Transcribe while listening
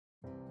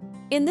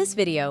In this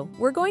video,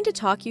 we're going to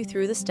talk you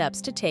through the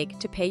steps to take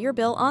to pay your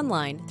bill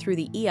online through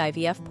the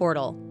eIVF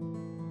portal.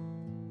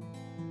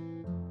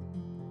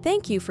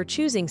 Thank you for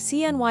choosing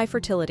CNY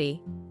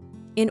Fertility.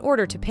 In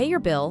order to pay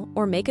your bill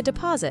or make a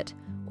deposit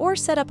or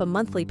set up a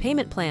monthly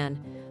payment plan,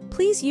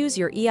 please use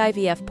your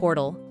eIVF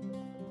portal.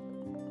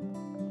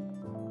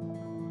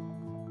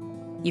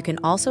 You can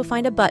also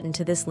find a button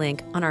to this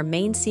link on our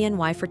main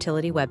CNY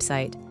Fertility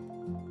website.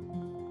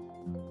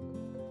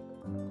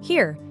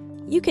 Here,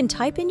 you can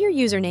type in your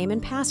username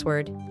and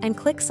password and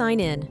click Sign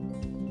In.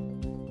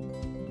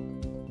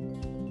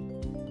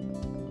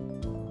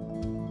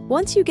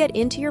 Once you get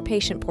into your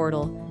patient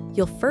portal,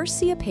 you'll first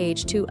see a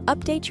page to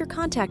update your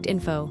contact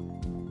info.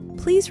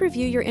 Please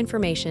review your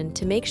information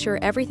to make sure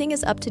everything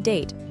is up to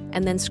date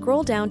and then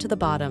scroll down to the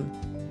bottom.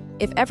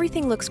 If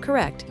everything looks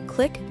correct,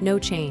 click No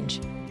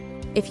Change.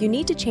 If you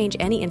need to change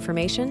any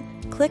information,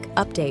 click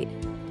Update.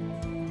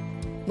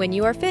 When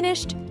you are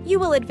finished, you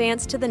will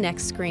advance to the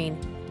next screen.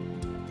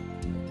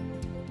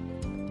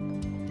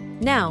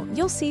 Now,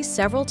 you'll see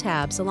several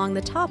tabs along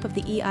the top of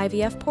the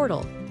eIVF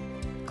portal.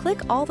 Click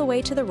all the way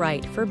to the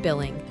right for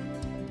Billing.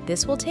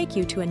 This will take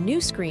you to a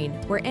new screen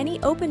where any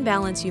open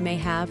balance you may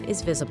have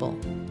is visible.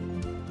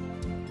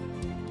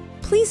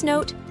 Please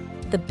note,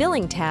 the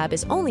Billing tab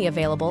is only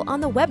available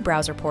on the web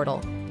browser portal,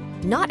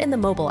 not in the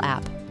mobile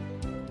app.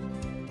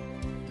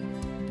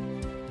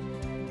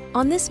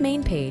 On this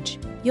main page,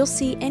 you'll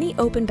see any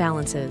open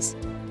balances.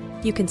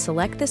 You can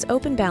select this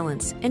open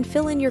balance and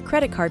fill in your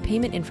credit card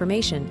payment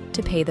information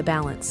to pay the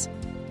balance.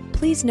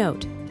 Please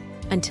note,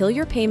 until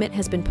your payment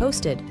has been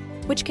posted,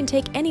 which can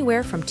take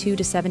anywhere from 2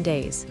 to 7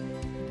 days,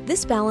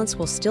 this balance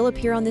will still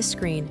appear on this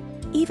screen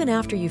even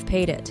after you've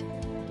paid it.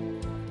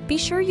 Be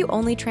sure you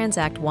only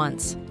transact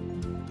once.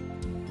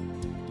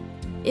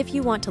 If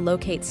you want to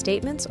locate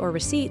statements or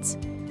receipts,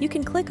 you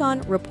can click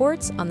on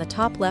Reports on the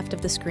top left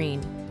of the screen.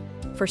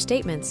 For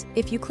statements,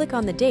 if you click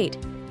on the date,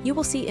 you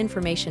will see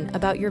information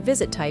about your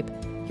visit type,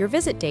 your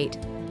visit date,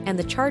 and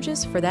the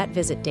charges for that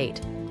visit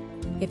date.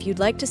 If you'd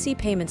like to see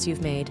payments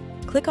you've made,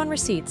 click on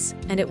Receipts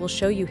and it will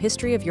show you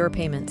history of your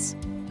payments.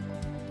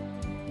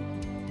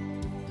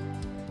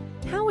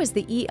 How is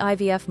the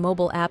eIVF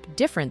mobile app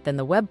different than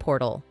the web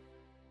portal?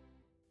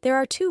 There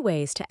are 2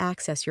 ways to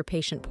access your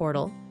patient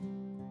portal.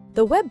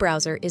 The web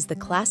browser is the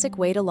classic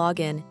way to log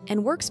in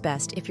and works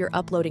best if you're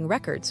uploading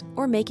records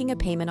or making a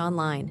payment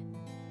online.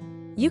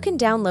 You can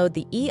download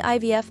the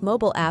eIVF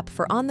mobile app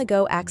for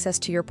on-the-go access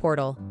to your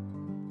portal.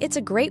 It's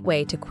a great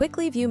way to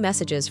quickly view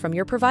messages from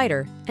your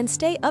provider and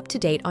stay up to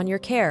date on your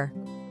care.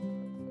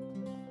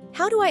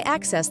 How do I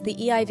access the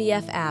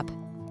eIVF app?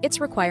 It's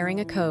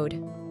requiring a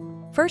code.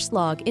 First,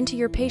 log into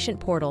your patient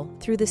portal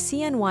through the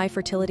CNY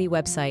Fertility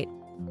website,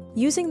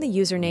 using the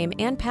username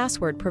and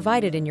password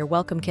provided in your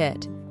welcome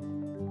kit.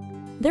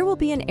 There will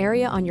be an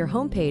area on your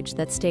homepage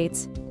that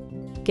states,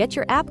 "Get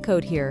your app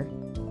code here."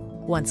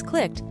 Once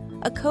clicked,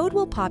 a code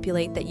will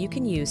populate that you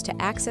can use to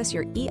access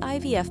your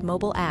eIVF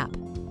mobile app.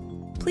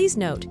 Please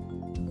note,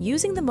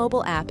 using the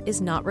mobile app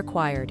is not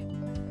required.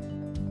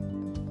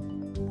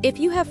 If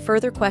you have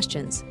further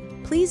questions,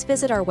 please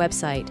visit our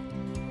website.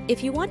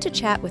 If you want to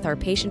chat with our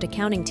patient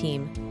accounting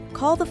team,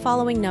 call the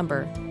following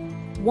number,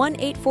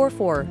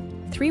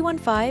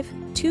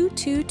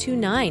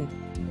 1-844-315-2229,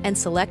 and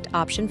select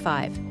option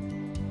 5.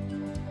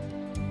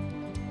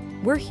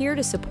 We're here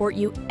to support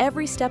you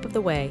every step of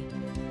the way.